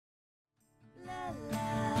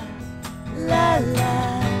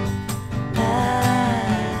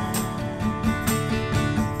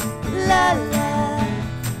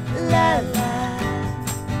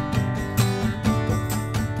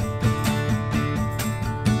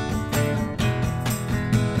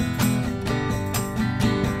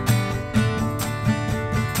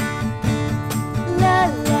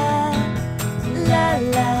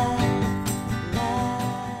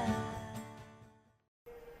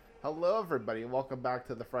Hello, everybody. Welcome back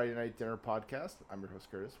to the Friday Night Dinner Podcast. I'm your host,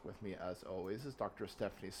 Curtis. With me, as always, is Dr.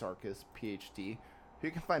 Stephanie Sarkis, PhD, who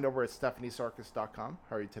you can find over at stephaniesarkis.com.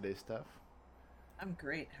 How are you today, Steph? I'm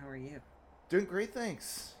great. How are you? Doing great,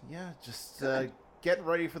 thanks. Yeah, just Good. getting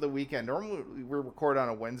ready for the weekend. Normally, we record on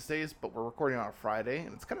a Wednesdays, but we're recording on a Friday,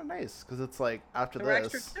 and it's kind of nice because it's like after So we're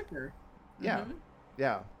extra this. chipper. Yeah, Mm-hmm.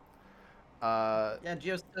 yeah. Uh, Yeah, do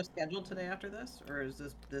you have stuff scheduled today after this, or is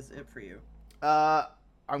this it for you? uh,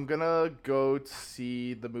 I'm gonna go to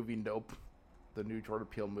see the movie Nope, the new Jordan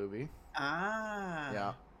Peele movie. Ah,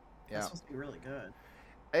 Yeah, that's yeah. supposed to be really good.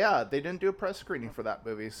 Yeah, they didn't do a press screening for that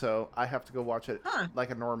movie, so I have to go watch it Huh?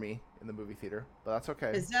 like a normie in the movie theater. But that's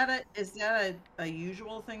okay. Is that a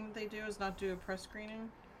usual thing that they do? Is not do a press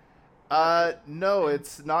screening? No, Okay.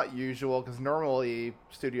 it's not usual because normally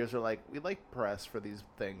studios are like, we like press for these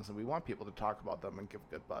things and we want people to talk about them and give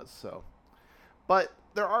good buzz. So, but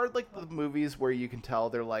there are like the movies where you can tell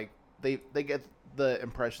they're like they get the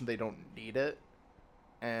impression they don't need it,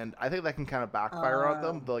 and I think that can kind of backfire on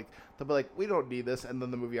them. Um. They'll be like, we don't need this, and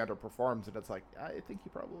then the movie underperforms, and it's like, I think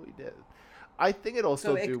you probably did. I think it'll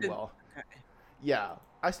So still it do could. well. Okay. Yeah,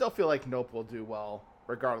 I still feel like Nope will do well,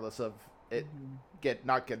 regardless of it Hmm. get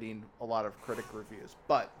not getting a lot of critic reviews.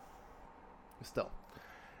 But still,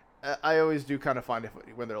 I always do kind of find it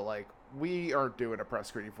funny when they're like, "We aren't doing a press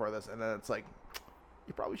screening for this," and then it's like,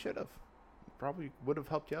 you probably should have. Probably would have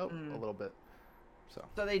helped you out a Mm. little bit. So,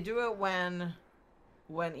 So they do it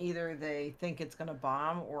when either they think it's gonna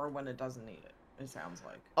bomb or when it doesn't need it. It sounds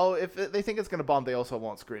like. oh, if they think it's gonna bomb, they also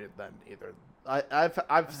won't screen it then either. I've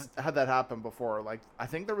had that happen before. Like I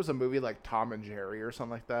think there was a movie like Tom and Jerry or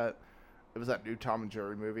something like that. It was that new Tom and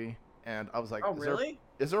Jerry movie, and I was like, Oh, really?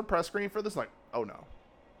 is there a press screening for this? Like, oh no,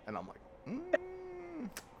 and I'm like,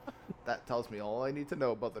 that tells me all I need to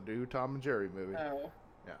know about the new Tom and Jerry movie. Oh.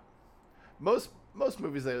 Yeah, most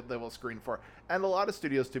movies they will screen for, and a lot of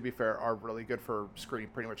studios, to be fair, are really good for screening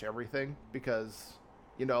pretty much everything because,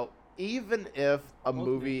 you know, even if a Most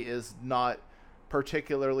do. movie is not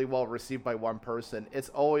particularly well received by one person, it's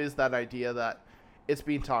always that idea that it's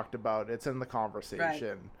being talked about, it's in the Right.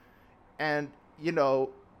 conversation, and you know,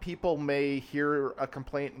 people may hear a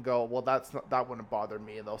complaint and go, well, that wouldn't bother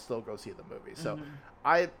me, and they'll still go see the movie. So Mm-hmm.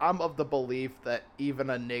 I'm of the belief that even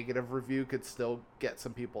a negative review could still get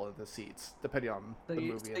some people in the seats depending on So the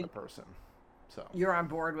you movie and so the person. So you're on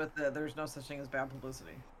board with the there's no such thing as bad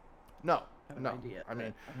publicity no, kind of no, idea. I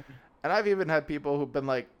mean, That and I've even had people who've been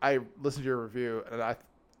like, I listened to your review and I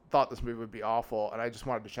thought this movie would be awful and I just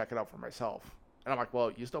wanted to check it out for myself, and I'm like,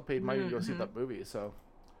 well, you still paid money to go see mm-hmm. that movie, so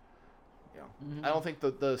you know, I Mm-hmm. don't think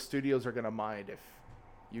the studios are gonna mind if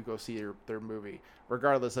you go see their movie,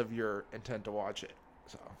 regardless of your intent to watch it.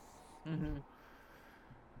 So, Mm-hmm.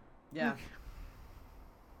 Yeah.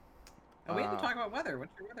 And we haven't uh, talked about weather.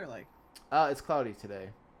 What's your weather like? it's cloudy today,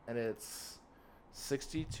 and it's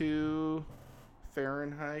 62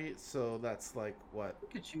 Fahrenheit, so that's like what?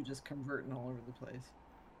 Look at you just converting all over the place.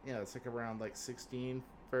 Yeah, it's like around like 16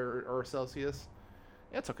 or Celsius.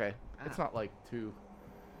 Yeah, it's okay. It's Wow. not like too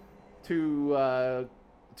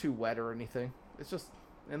too wet or anything. It's just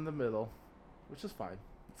in the middle, which is fine.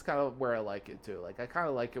 It's kind of where I like it too. Like I kind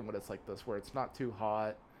of like it when it's like this, where it's not too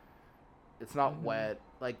hot, it's not Mm-hmm. wet.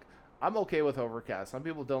 Like I'm okay with overcast. Some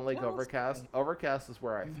people don't like Yeah, that's overcast. good. Overcast is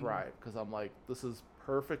where I Mm-hmm. thrive because I'm like, this is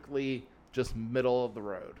perfectly just middle of the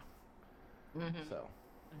road. Mm-hmm. So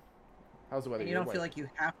how's the weather And you your don't way? feel like you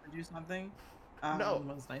have to do something. No.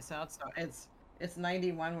 When it's nice out. So it's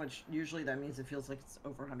 91, which usually that means it feels like it's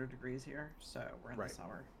over 100 degrees here. So we're in the Right.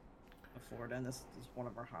 summer of Florida, and this is one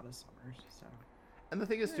of our hottest summers. So And the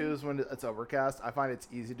thing is yeah. too is when it's overcast, I find it's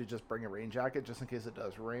easy to just bring a rain jacket just in case it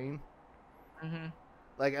does rain. Mm-hmm.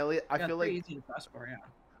 Like I Yeah, feel it's pretty like easy to press for. Yeah.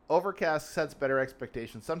 overcast sets better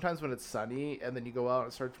expectations. Sometimes when it's sunny and then you go out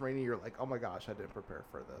and it starts raining, you're like, oh my gosh, I didn't prepare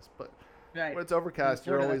for this. But Right. when it's In overcast,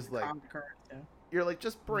 Florida, that's the common occurrence. Yeah. you're like,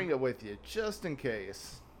 just bring it with you, just in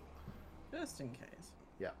case. Just in case.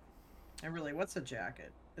 Yeah, And really, what's a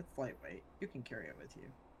jacket? It's lightweight. You can carry it with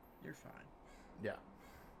you. You're fine. yeah.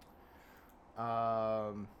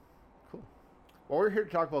 Cool. Well, we're here to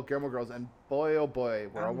talk about Gilmore Girls, and boy, oh boy,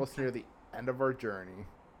 we're Um, almost near the end of our journey.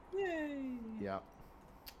 Yay! Yeah.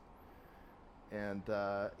 And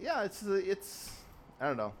yeah, it's I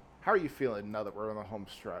don't know. How are you feeling now that we're on the home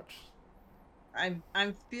stretch?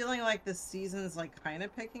 I'm feeling like the season's like kind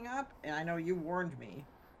of picking up, and I know you warned me,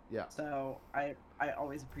 Yeah. so I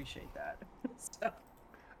always appreciate that. So,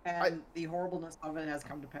 I and the horribleness of it has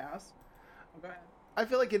come to pass. Oh, go ahead. I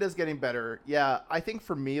feel like it is getting better. Yeah, I think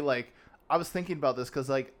for me, like, I was thinking about this because,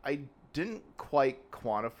 like, I didn't quite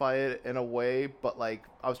quantify it in a way, but, like,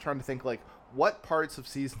 I was trying to think, like, what parts of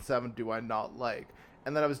season 7 do I not like?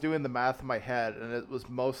 And then I was doing the math in my head, and it was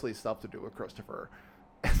mostly stuff to do with Christopher.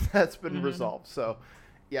 And that's been resolved. So,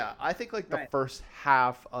 yeah, I think like the Right. first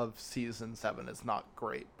half of season 7 is not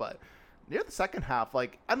great, but near the second half,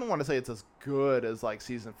 like, I don't want to say it's as good as like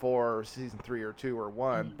season 4 or season 3 or 2 or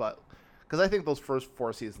one, but because I think those first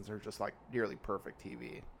 4 seasons are just like nearly perfect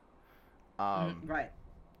TV. Right.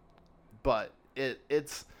 But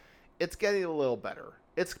it's getting a little better.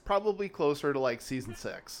 It's probably closer to like season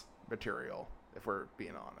 6 material, if we're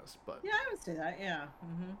being honest. But Yeah, I would say that. Yeah.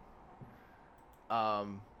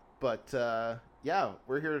 yeah,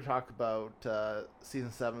 we're here to talk about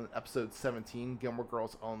season 7, episode 17, Gilmore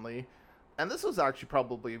Girls Only. And this was actually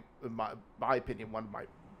probably, in my opinion, one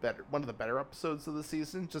of the better episodes of the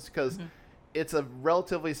season, just because it's a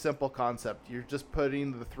relatively simple concept. You're just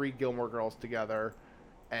putting the 3 Gilmore Girls together,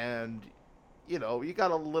 and you know, you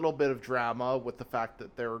got a little bit of drama with the fact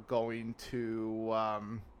that they're going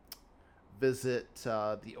to visit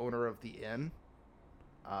the owner of the inn.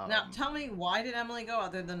 Now, tell me, why did Emily go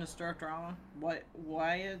other than historic drama?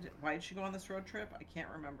 Why did she go on this road trip? I can't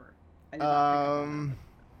remember. I did not pick up on that.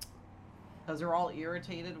 Because they're all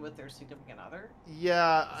irritated with their significant other?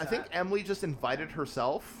 Yeah, I think Emily just invited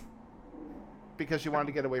herself because she wanted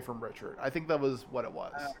to get away from Richard. I think that was what it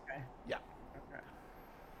was. Okay. Yeah. Okay.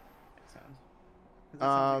 Makes sense. 'Cause that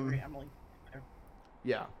sounds like very Emily.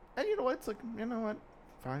 Yeah. And you know what? It's like, you know what?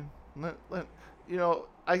 Fine. Let you know,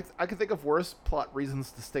 I can think of worse plot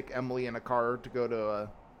reasons to stick Emily in a car to go to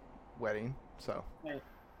a wedding. So. Right.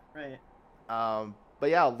 But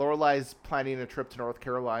yeah, Lorelai's planning a trip to North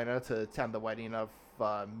Carolina to attend the wedding of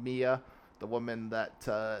Mia, the woman that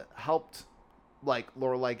helped like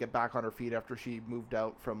Lorelai get back on her feet after she moved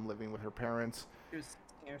out from living with her parents. She was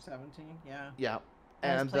 16 or 17, yeah. Yeah.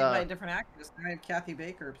 And And it's played by a different actress. I had Kathy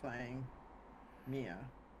Baker playing Mia.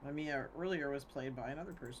 Mia earlier was played by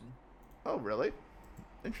another person. oh, really?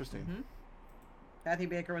 Interesting. Kathy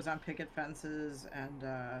Baker was on Picket Fences and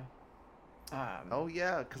Oh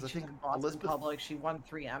yeah, because I she's think in Boston Elizabeth Public. She won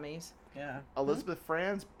 3 Emmys. Yeah. Elizabeth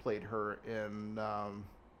Franz played her in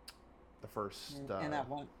the first. And that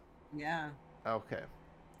one. Yeah. Okay,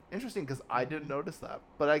 interesting because I didn't notice that,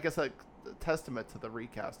 but I guess like a testament to the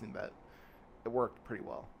recasting that it worked pretty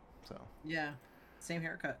well. So Yeah. Same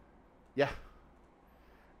haircut. yeah.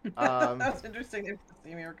 That's interesting. They were the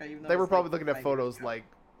same haircut, even though They it were was, probably like, looking at 5 years photos ago. like,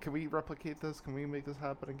 can we replicate this? Can we make this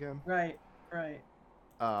happen again? Right.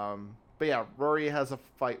 But yeah, Rory has a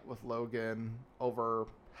fight with Logan over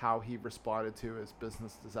how he responded to his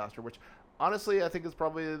business disaster, which honestly I think is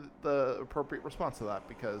probably the appropriate response to that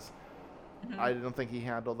because I don't think he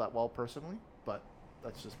handled that well personally, but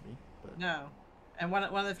that's just me. But No. And one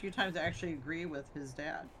of the few times I actually agree with his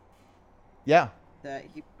dad. yeah, That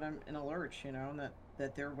he put him in a lurch, you know, and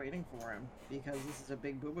that they're waiting for him because this is a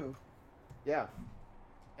big boo-boo. yeah,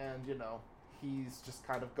 and you know he's just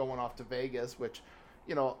kind of going off to Vegas, which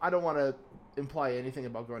you know I don't want to imply anything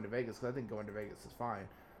about going to Vegas because I think going to Vegas is fine,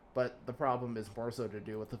 but the problem is more so to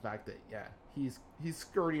do with the fact that yeah he's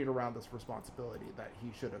skirting around this responsibility that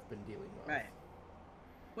he should have been dealing with. Right.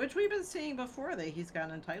 Which we've been seeing before that he's got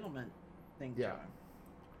an entitlement thing to Yeah. him.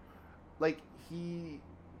 Like he's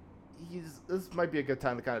this might be a good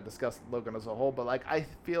time to kind of discuss Logan as a whole, but like I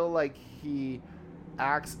feel like he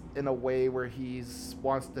acts in a way where he's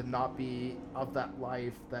wants to not be of that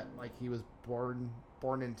life that like he was born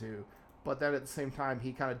into, but then at the same time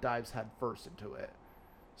he kind of dives head first into it.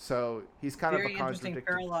 So he's kind Very of a interesting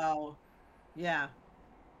contradictory. parallel. Yeah.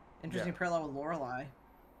 Interesting Yeah. parallel with Lorelai.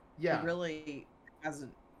 Yeah, He really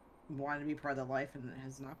hasn't wanted to be part of that life and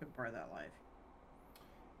has not been part of that life.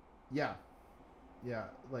 yeah, yeah.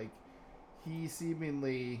 Like he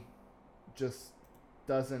seemingly just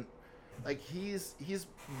doesn't like he's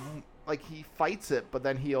like he fights it, but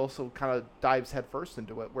then he also kind of dives headfirst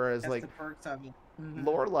into it. Whereas That's like the perks of it.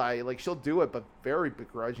 Lorelai, like she'll do it, but very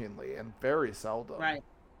begrudgingly and very seldom. Right.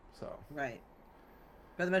 So Right.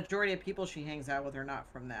 But the majority of people she hangs out with are not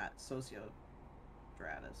from that socio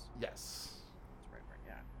stratus. yes. That's right,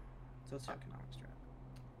 yeah. Socioeconomic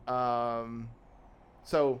stratus.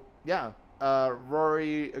 So yeah,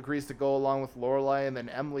 Rory agrees to go along with Lorelai, and then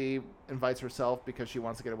Emily invites herself because she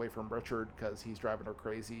wants to get away from Richard because he's driving her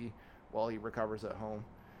crazy while he recovers at home.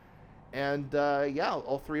 And yeah,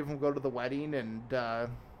 all 3 of them go to the wedding, and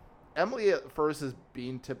Emily at first is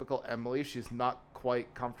being typical Emily. She's not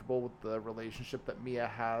quite comfortable with the relationship that Mia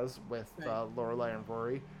has with Lorelai and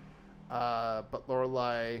Rory. But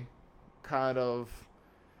Lorelai kind of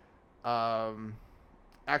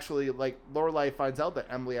actually, like, Lorelai finds out that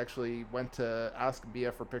Emily actually went to ask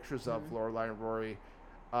Mia for pictures of Lorelai and Rory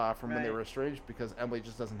from when they Right. were estranged because Emily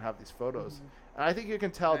just doesn't have these photos. Mhm. And I think you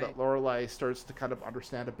can tell that Right. Lorelai starts to kind of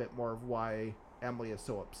understand a bit more of why Emily is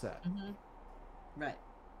so upset. Mhm. Right.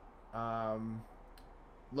 Um,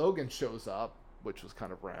 Logan shows up, which was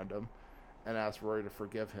kind of random, and asks Rory to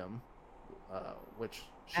forgive him, which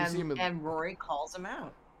she seemed... And Rory calls him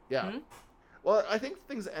out. Yeah. Hmm? Well, I think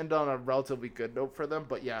things end on a relatively good note for them,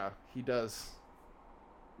 but yeah, he does.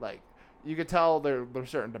 Like, you could tell they're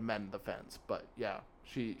starting to mend the fence, but yeah,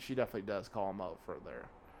 she definitely does call him out for the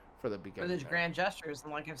For beginning. these there. grand gestures,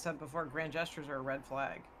 and like I've said before, grand gestures are a red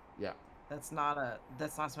flag. Yeah. That's not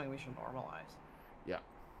something we should normalize. Yeah.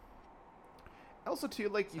 Also, too,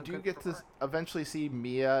 like, So you do good get for to her. eventually see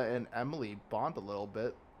Mia and Emily bond a little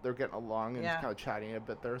bit. They're getting along and Yeah. kind of chatting a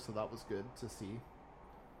bit there, so that was good to see.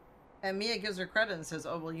 And Mia gives her credit and says,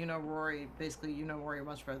 "Oh well, you know Rory. Basically, you know Rory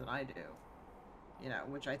much better than I do." You know,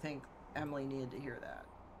 which I think Emily needed to hear that.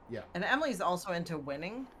 Yeah. And Emily's also into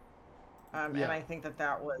winning. Yeah. And I think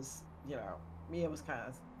that was, Mia was kind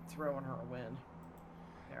of throwing her a win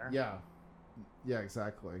there. Yeah. Yeah,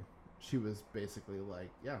 exactly. She was basically like,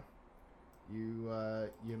 yeah, you're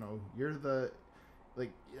the,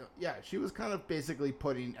 like, yeah, she was kind of basically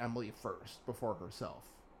putting Emily first before herself,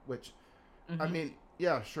 which, I mean,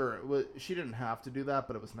 yeah, sure, she didn't have to do that,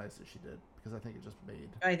 but it was nice that she did, because I think it just made...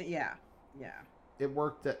 Yeah. It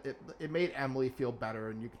worked, it made Emily feel better,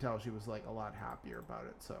 and you could tell she was, like, a lot happier about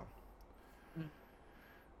it, so...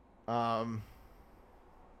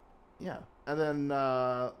 Yeah. And then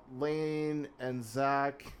Lane and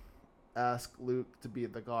Zach ask Luke to be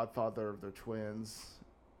the godfather of their twins,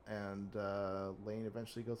 and Lane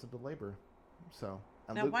eventually goes into labor. So,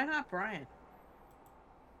 and Now, Luke, why not Brian?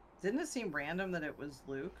 Didn't it seem random that it was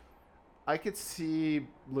Luke? I could see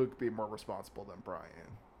Luke being more responsible than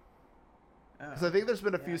Brian. Because Oh, I think there's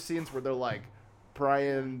been a few scenes where they're like,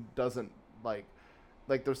 Brian doesn't like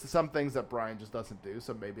there's some things that Brian just doesn't do,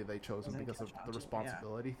 so maybe they chose him because of the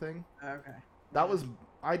responsibility thing. Okay. That was,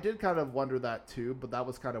 I did kind of wonder that too, but that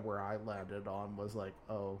was kind of where I landed on, was like,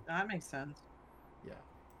 oh, That makes sense. yeah.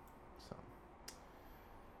 So,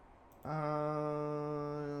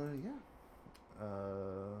 yeah.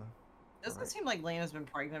 Doesn't it seem like Lane has been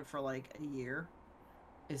pregnant for like a year?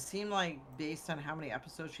 It seemed like, based on how many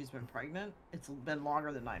episodes she's been pregnant, it's been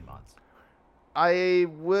longer than 9 months. I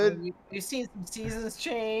would. You've seen some seasons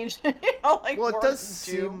change. Well, it does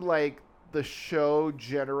seem like the show,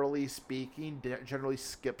 generally speaking, generally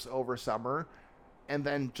skips over summer, and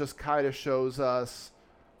then just kind of shows us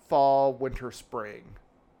fall, winter, spring.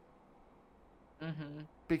 Mm-hmm.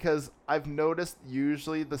 Because I've noticed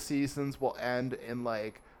usually the seasons will end in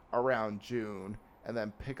like around June and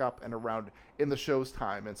then pick up and around in the show's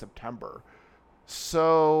time in September.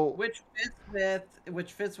 So which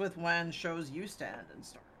fits with when shows used to end and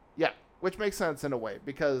start. Yeah, which makes sense in a way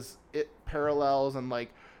because it parallels, and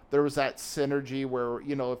like there was that synergy where,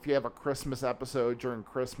 if you have a Christmas episode during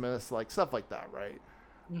Christmas, like stuff like that, right?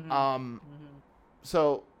 Mm-hmm.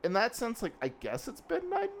 So in that sense, like, I guess it's been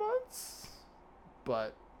 9 months,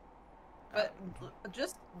 but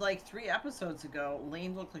just like 3 episodes ago,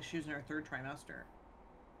 Lane looked like she was in her 3rd trimester.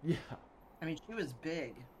 Yeah. I mean, she was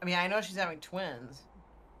big. I mean, I know she's having twins.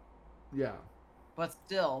 Yeah. But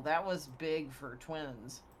still, that was big for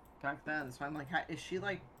twins back then. So I'm like, is she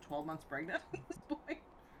like 12 months pregnant at this point?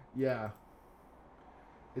 Yeah.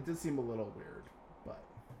 It did seem a little weird, but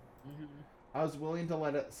I was willing to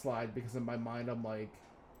let it slide because in my mind I'm like,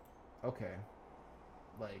 okay,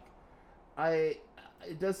 like,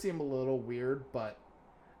 it does seem a little weird, but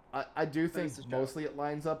I do think mostly it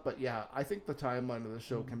lines up. But yeah, I think the timeline of the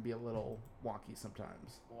show can be a little wonky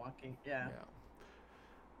sometimes. Yeah.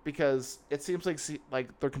 Because it seems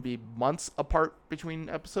like there can be months apart between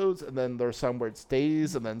episodes, and then there's some where it's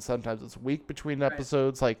days, and then sometimes it's a week between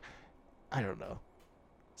episodes. Like, I don't know.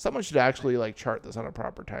 Someone should actually like chart this on a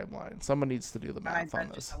proper timeline. Someone needs to do the math on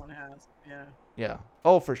this. Someone has. Yeah. Yeah.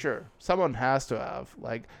 Oh, for sure. Someone has to have,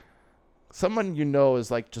 like, someone is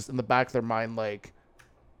like just in the back of their mind, like,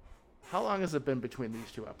 how long has it been between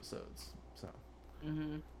these 2 episodes? So.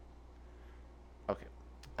 Okay.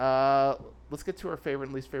 Let's get to our favorite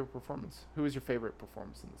and least favorite performance. Who is your favorite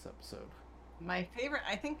performance in this episode? My favorite,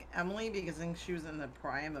 I think Emily, because I think she was in the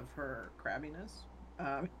prime of her crabbiness.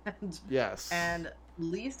 Yes. And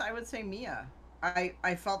least, I would say Mia.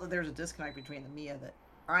 I felt that there was a disconnect between the Mia that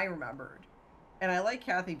I remembered. And I like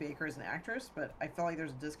Kathy Baker as an actress, but I felt like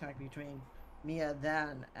there's a disconnect between Mia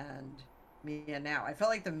then and Mia now. I felt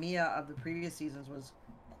like the Mia of the previous seasons was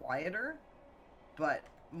quieter, but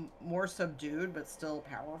more subdued, but still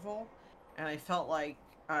powerful. And I felt like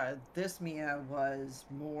this Mia was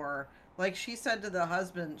more like she said to the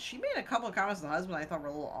husband. She made a couple of comments to the husband I thought were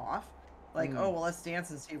a little off. Like, oh well, let's dance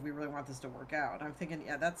and see if we really want this to work out. And I'm thinking,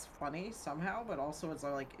 yeah, that's funny somehow, but also it's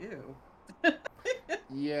like, ew.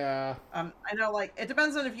 Yeah. I know, like, it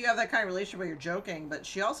depends on if you have that kind of relationship where you're joking, but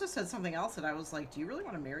she also said something else that I was like, do you really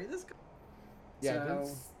want to marry this guy? Yeah, so... it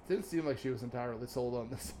didn't seem like she was entirely sold on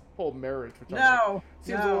this whole marriage, which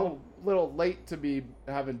seems a little late to be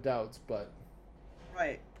having doubts, but...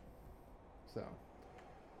 Right. So.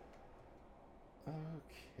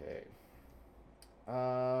 Okay.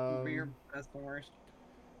 Your best and worst.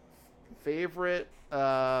 Favorite,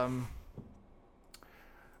 I'll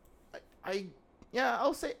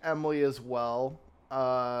say Emily as well.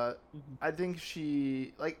 I think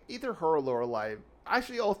she, like, either her or Lorelai,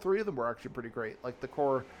 actually all three of them were actually pretty great, like the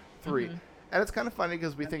core three. And it's kind of funny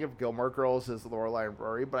because we think of Gilmore Girls as Lorelai and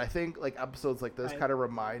Rory, but I think like episodes like this kind of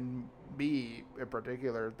remind me in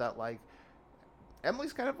particular that like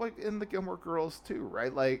Emily's kind of like in the Gilmore Girls too,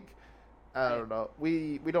 right? Like, I don't know.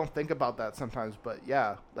 We don't think about that sometimes, but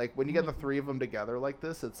yeah, like when you get the three of them together like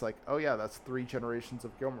this, it's like, oh yeah, that's 3 generations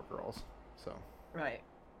of Gilmore Girls. So. Right.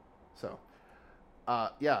 So.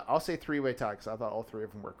 Yeah, I'll say 3-way tie because I thought all 3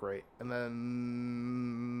 of them were great. And then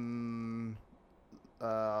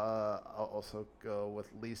I'll also go with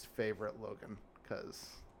least favorite Logan because,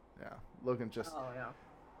 yeah, Logan just... Oh, yeah.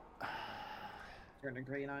 Turning a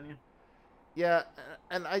green on you. Yeah,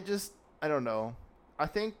 and I don't know. I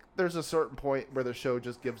think there's a certain point where the show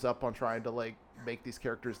just gives up on trying to, like, make these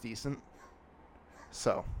characters decent.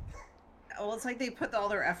 So. Well, it's like they put all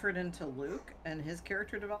their effort into Luke and his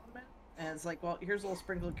character development. And it's like, well, here's a little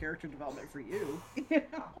sprinkle of character development for you. You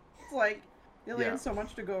know? It's like, you only have so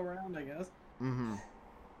much to go around, I guess. Mm-hmm.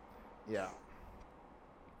 Yeah.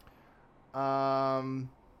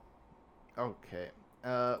 Okay.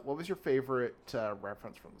 What was your favorite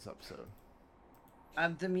reference from this episode?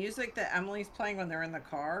 The music that Emily's playing when they're in the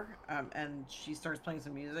car, and she starts playing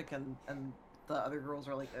some music, and the other girls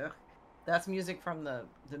are like, ugh. That's music from the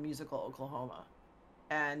musical Oklahoma.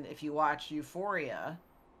 And if you watch Euphoria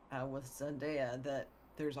with Zendaya, that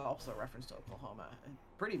there's also a reference to Oklahoma. A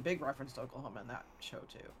pretty big reference to Oklahoma in that show,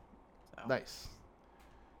 too. So. Nice.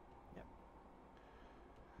 Yep.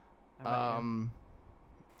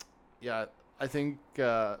 Yeah, I think,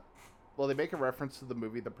 they make a reference to the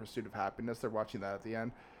movie The Pursuit of Happiness. They're watching that at the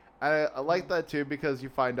end. I like that, too, because you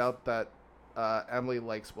find out that Emily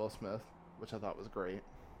likes Will Smith, which I thought was great.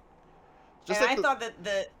 Just and like I thought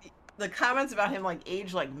that the comments about him, like,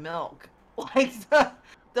 age like milk. Like,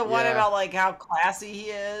 the one about, like, how classy he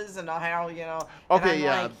is and how, you know... Okay,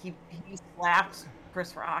 like, he slapped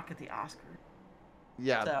Chris Rock at the Oscars.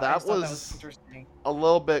 Yeah, so that was interesting. A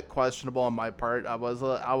little bit questionable on my part. I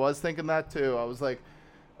was thinking that too. I was like,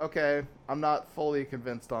 okay, I'm not fully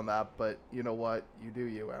convinced on that, but you know what? You do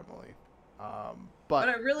you, Emily. But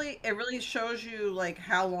it really shows you like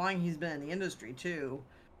how long he's been in the industry too,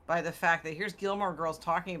 by the fact that here's Gilmore Girls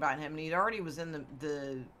talking about him, and he already was in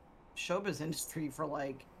the showbiz industry for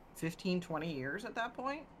like 15, 20 years at that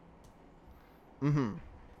point. Mm-hmm.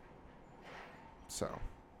 So.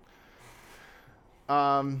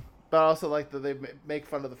 But I also like that they make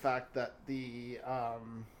fun of the fact that the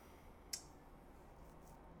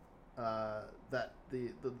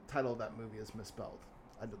title of that movie is misspelled.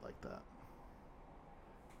 I did like that.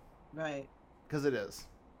 Right. Because it is.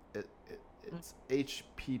 It's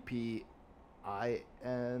HPPINESS.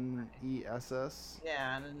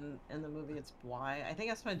 Yeah, and in the movie it's Y. I think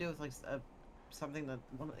that's something to do with like something that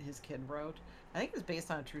his kid wrote. I think it's based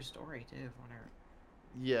on a true story too. From what I heard.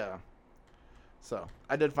 Yeah. So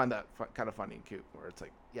I did find that kind of funny and cute, where it's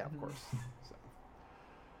like, yeah, of course. So.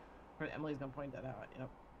 Emily's gonna point that out. Yep.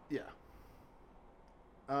 Yeah.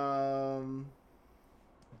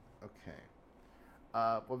 Okay.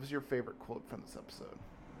 What was your favorite quote from this episode?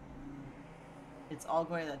 It's all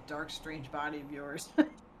going to that dark, strange body of yours.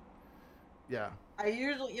 Yeah. I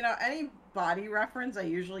usually, any body reference, I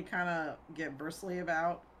usually kind of get bristly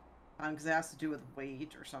about. Because it has to do with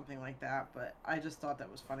weight or something like that, but I just thought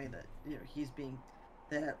that was funny that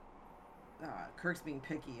Kirk's being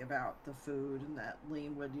picky about the food, and that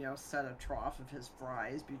Liam would set a trough of his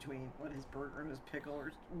fries between his burger and his pickle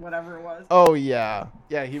or whatever it was. Oh yeah,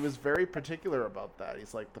 he was very particular about that.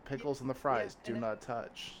 He's like, the pickles and the fries do not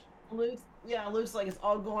touch. Luke's like, it's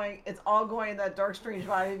all going in that dark, strange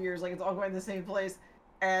body of yours, like it's all going to the same place,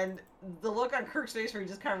 and the look on Kirk's face where he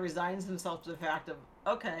just kind of resigns himself to the fact of,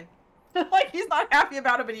 okay. Like, he's not happy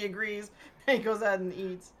about it, but he agrees. And he goes out and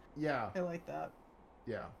eats. Yeah. I like that.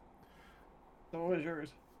 Yeah. So what was yours?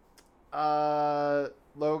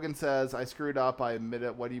 Logan says, "I screwed up. I admit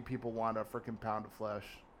it. What do you people want? A freaking pound of flesh."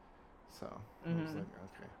 So I was like,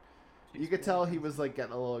 okay. You could tell he was like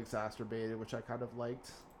getting a little exacerbated, which I kind of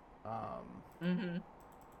liked. I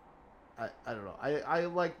don't know. I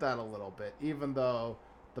like that a little bit, even though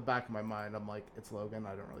the back of my mind I'm like, it's Logan.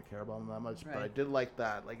 I don't really care about him that much, but I did like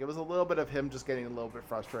that. Like it was a little bit of him just getting a little bit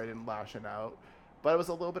frustrated and lashing out, but it was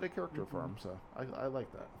a little bit of character for him. So I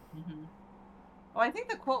like that. Well, I think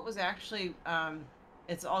the quote was actually,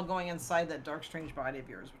 "It's all going inside that dark, strange body of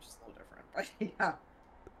yours," which is a little different. But yeah,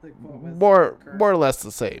 the quote was more or less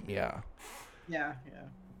the same. Yeah. Yeah.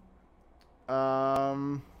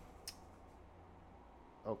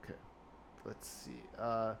 Okay. Let's see.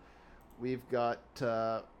 We've got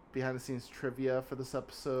behind the scenes trivia for this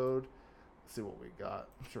episode. Let's see what we got.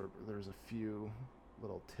 I'm sure there's a few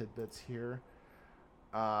little tidbits here.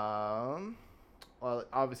 Well,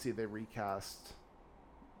 obviously they recast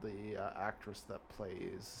the actress that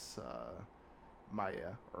plays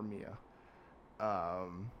Mia.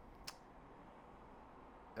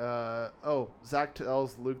 Zach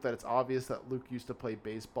tells Luke that it's obvious that Luke used to play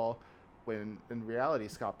baseball, when in reality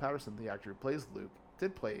Scott Patterson, the actor who plays Luke,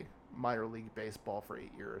 did play minor league baseball for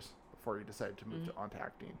 8 years before he decided to move on to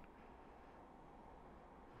acting.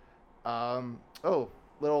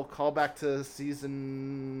 Little callback to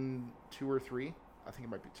season 2 or 3. I think it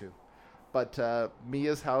might be 2. But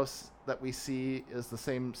Mia's house that we see is the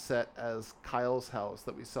same set as Kyle's house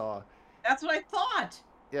that we saw. That's what I thought.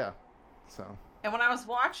 Yeah. So. And when I was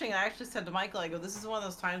watching, I actually said to Michael, I go, "This is one of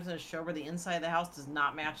those times in a show where the inside of the house does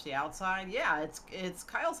not match the outside." Yeah, it's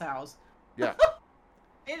Kyle's house. Yeah.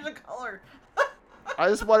 Change the color. I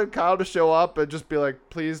just wanted Kyle to show up and just be like,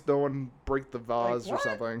 "Please, no one break the vase or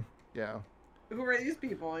something." Yeah. Who are these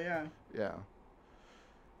people? Yeah. Yeah.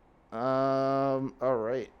 All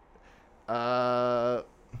right.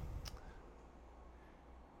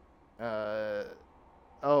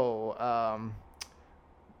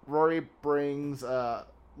 Rory brings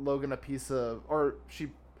Logan a piece of, or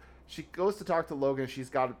she goes to talk to Logan. She's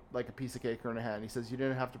got like a piece of cake in her hand. He says, "You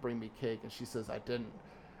didn't have to bring me cake," and she says, "I didn't."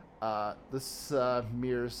 This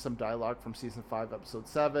mirrors some dialogue from season 5, episode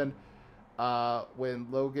 7, when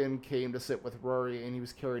Logan came to sit with Rory and he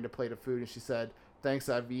was carrying a plate of food, and she said, "Thanks,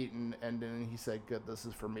 I've eaten," and then he said, "Good, this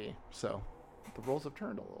is for me." So the roles have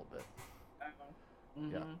turned a little bit.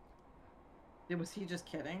 Yeah. Was he just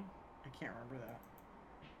kidding? I can't remember that.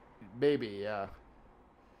 Maybe, yeah.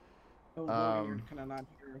 Oh, you're kind of not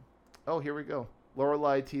here. Oh, here we go.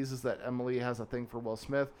 Lorelai teases that Emily has a thing for Will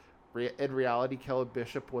Smith. In reality, Kelly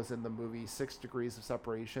Bishop was in the movie 6 Degrees of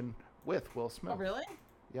Separation with Will Smith. Oh, really?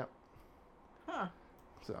 Yep. Huh.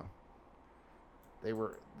 So they've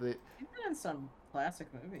been in some classic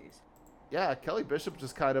movies. Yeah, Kelly Bishop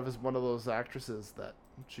just kind of is one of those actresses that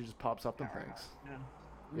she just pops up in things.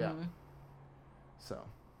 Yeah. So,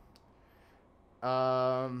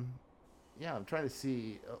 yeah, I'm trying to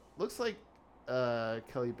see. Looks like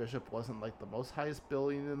Kelly Bishop wasn't like the most highest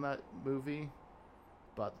billing in that movie,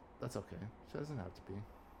 but that's okay. She doesn't have to be.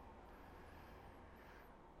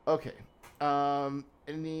 Okay.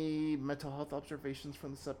 Any mental health observations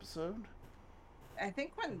from this episode? I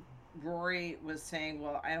think when Rory was saying,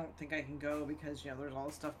 "Well, I don't think I can go because, there's all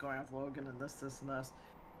this stuff going on with Logan and this, and this,"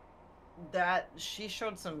 that she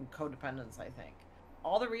showed some codependence, I think.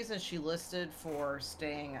 All the reasons she listed for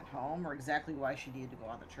staying at home are exactly why she needed to go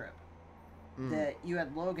on the trip. That you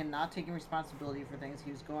had Logan not taking responsibility for things. He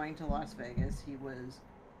was going to Las Vegas. He was,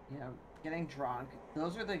 getting drunk.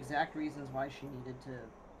 Those are the exact reasons why she needed to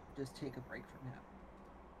just take a break from him.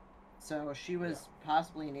 So she was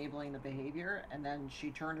possibly enabling the behavior, and then she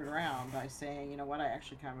turned it around by saying, "You know what, I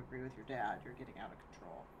actually kind of agree with your dad. You're getting out of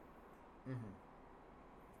control."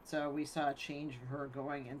 So we saw a change of her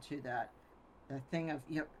going into that thing of,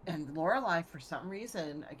 and Lorelai, for some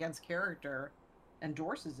reason, against character,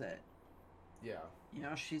 endorses it. Yeah.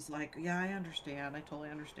 She's like, "Yeah, I understand. I totally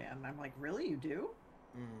understand." And I'm like, "Really? You do?"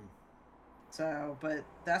 So, but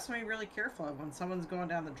that's when you're really careful. When someone's going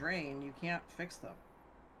down the drain, you can't fix them.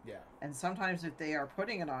 Yeah. And sometimes if they are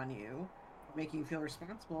putting it on you, making you feel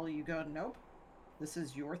responsible, you go, "Nope, this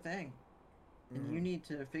is your thing. And you need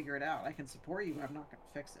to figure it out. I can support you, but I'm not going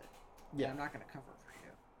to fix it. Yeah. I'm not going to cover it for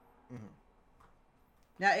you."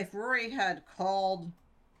 Now, if Rory had called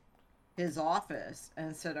his office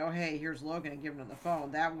and said, "Oh, hey, here's Logan," and given him the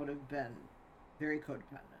phone, that would have been very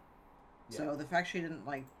codependent. Yeah. So the fact she didn't,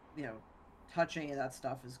 touch any of that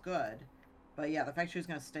stuff is good. But yeah, the fact she was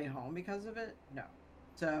going to stay home because of it, no.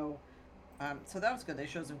 So, so that was good. They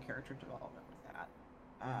showed some character development with that.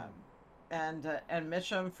 and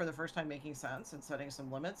Mitchum for the first time making sense and setting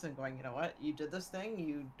some limits and going, you know what, you did this thing,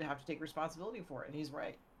 you have to take responsibility for it, and he's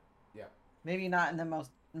right. Yeah. Maybe not in the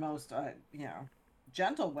most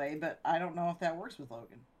gentle way, but I don't know if that works with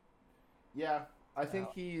Logan. Yeah, I think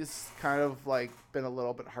he's kind of like been a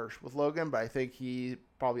little bit harsh with Logan, but I think he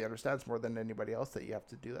probably understands more than anybody else that you have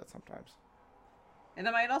to do that sometimes. And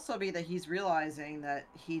it might also be that he's realizing that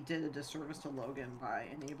he did a disservice to Logan by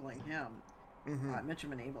enabling him,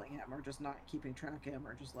 Mitchum enabling him, or just not keeping track of him,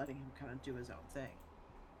 or just letting him kind of do his own thing.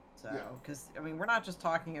 So, because I mean, we're not just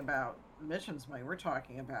talking about Mitchum's money; we're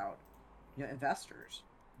talking about investors.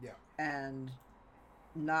 Yeah. And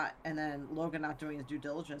then Logan not doing his due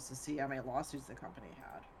diligence to see how many lawsuits the company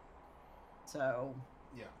had. So,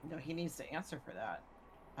 he needs to answer for that.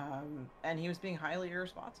 And he was being highly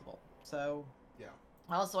irresponsible. So,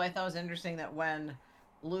 also, I thought it was interesting that when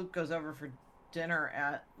Luke goes over for dinner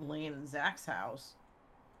at Lane and Zach's house,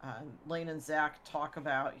 Lane and Zach talk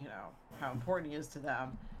about, how important he is to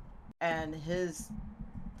them. And his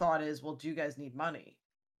thought is, well, do you guys need money?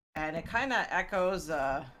 And it kind of echoes,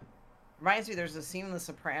 reminds me, there's a scene in The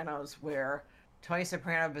Sopranos where Tony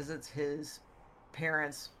Soprano visits his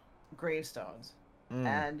parents' gravestones.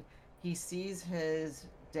 And he sees his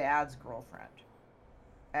dad's girlfriend.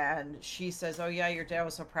 And she says, oh, yeah, your dad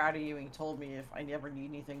was so proud of you, and he told me if I never need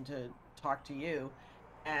anything to talk to you.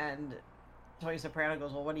 And Tony Soprano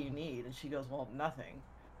goes, well, what do you need? And she goes, well, nothing.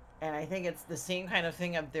 And I think it's the same kind of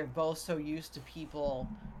thing of they're both so used to people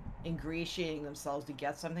ingratiating themselves to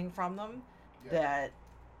get something from them that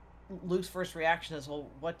Luke's first reaction is, well,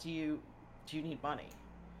 what do you need money?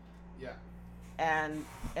 Yeah. And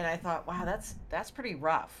I thought, wow, that's pretty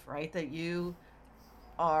rough, right? That you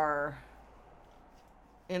are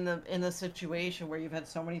in the situation where you've had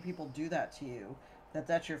so many people do that to you,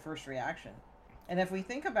 that's your first reaction. And if we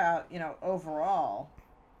think about, overall,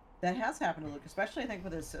 that has happened to Luke, especially I think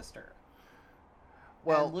with his sister.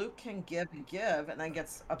 Well, and Luke can give and then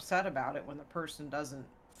gets upset about it when the person doesn't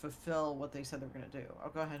fulfill what they said they're going to do. Oh,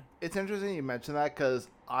 go ahead. It's interesting you mentioned that because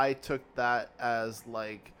I took that as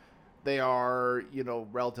like they are,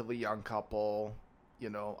 relatively young couple.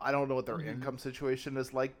 I don't know what their income situation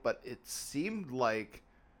is like, but it seemed like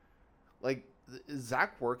is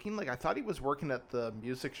Zach working? Like I thought he was working at the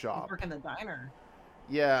music shop. He's working the diner.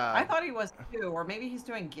 Yeah. I thought he was too, or maybe he's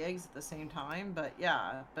doing gigs at the same time. But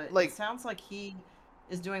it sounds like he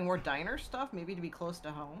is doing more diner stuff, maybe to be close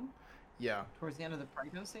to home. Yeah. Towards the end of the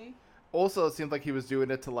pregnancy. Also, it seemed like he was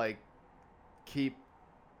doing it to like keep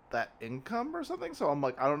that income or something. So I'm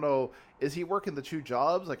like, I don't know. Is he working the 2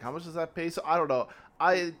 jobs? Like, how much does that pay? So I don't know.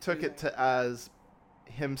 I took it as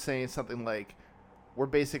him saying something like, we're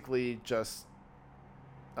basically just,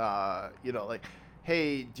 like,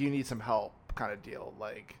 hey, do you need some help kind of deal.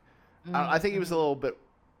 Like, I think he was a little bit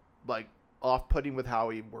like off-putting with how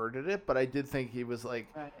he worded it, but I did think he was like,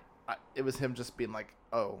 it was him just being like,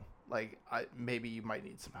 oh, like, maybe you might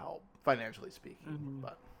need some help, financially speaking.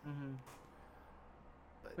 But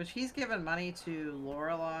which he's given money to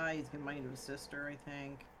Lorelai, he's given money to his sister, I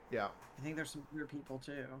think. Yeah. I think there's some other people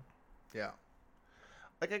too. Yeah.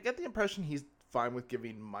 Like, I get the impression he's fine with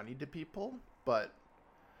giving money to people, but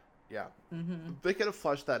yeah. They could have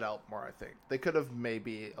fleshed that out more, I think. They could have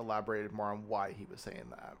maybe elaborated more on why he was saying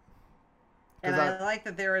that. And I like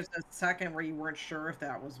that there was a second where you weren't sure if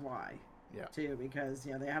that was why. Yeah. Too, because,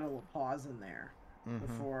 they had a little pause in there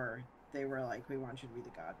before they were like, we want you to be the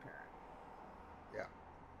godparent. Yeah.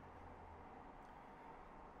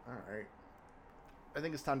 All right. I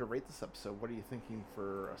think it's time to rate this episode. What are you thinking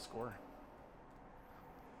for a score?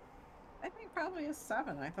 I think probably a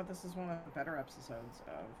 7. I thought this is one of the better episodes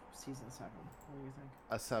of season 7. What do you think?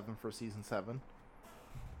 A 7 for season 7?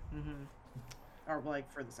 Or like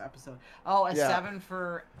for this episode. Oh, a 7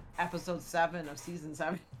 for episode 7 of season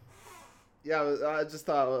 7. Yeah, I just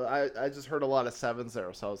thought I just heard a lot of 7s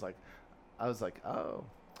there, so I was like, oh.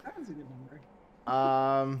 That was a good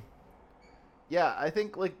number. Yeah, I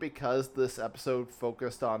think like because this episode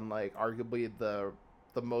focused on like arguably the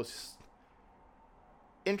most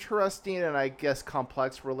interesting and I guess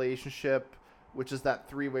complex relationship, which is that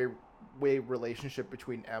three-way relationship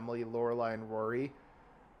between Emily, Lorelai, and Rory.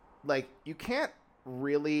 Like, you can't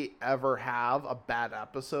really ever have a bad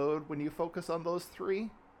episode when you focus on those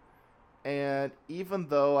 3. And even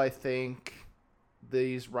though I think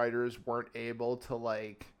these writers weren't able to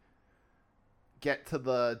like get to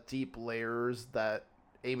the deep layers that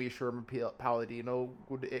Amy Sherman Palladino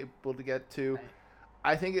would be able to get to, right.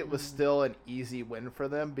 I think it was still an easy win for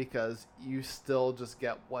them because you still just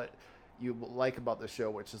get what you like about the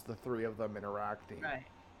show, which is the 3 of them interacting. Right.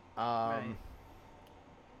 Right.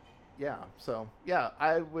 Yeah. So yeah,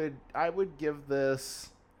 I would give this.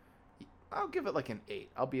 I'll give it like an 8.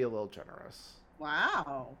 I'll be a little generous.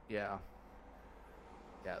 Wow. Yeah.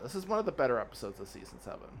 Yeah. This is one of the better episodes of season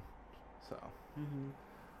 7. So. Mm-hmm.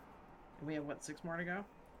 We have what, 6 more to go?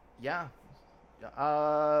 Yeah.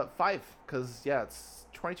 5, because yeah, it's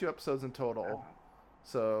 22 episodes in total. Wow.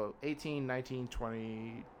 So 18, 19,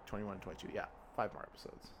 20, 21, 22. Yeah, 5 more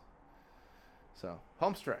episodes. So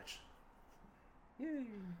home stretch. Yay.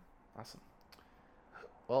 Awesome.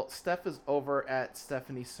 Well, Steph is over at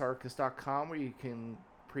stephaniesarkis.com where you can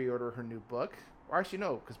pre-order her new book. Or actually,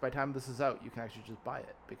 no, because by the time this is out, you can actually just buy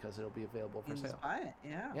it because it'll be available for You sale. just buy it,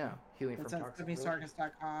 yeah. Yeah, Healing It's from at Toxic Relationships.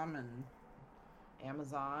 stephaniesarkis.com and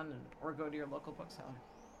Amazon, or go to your local bookseller.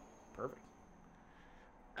 Perfect.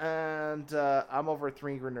 And I'm over at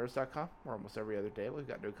 3angrynerds.com where almost every other day we've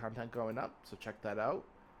got new content going up, so check that out.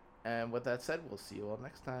 And with that said, we'll see you all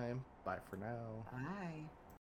next time. Bye for now. Bye.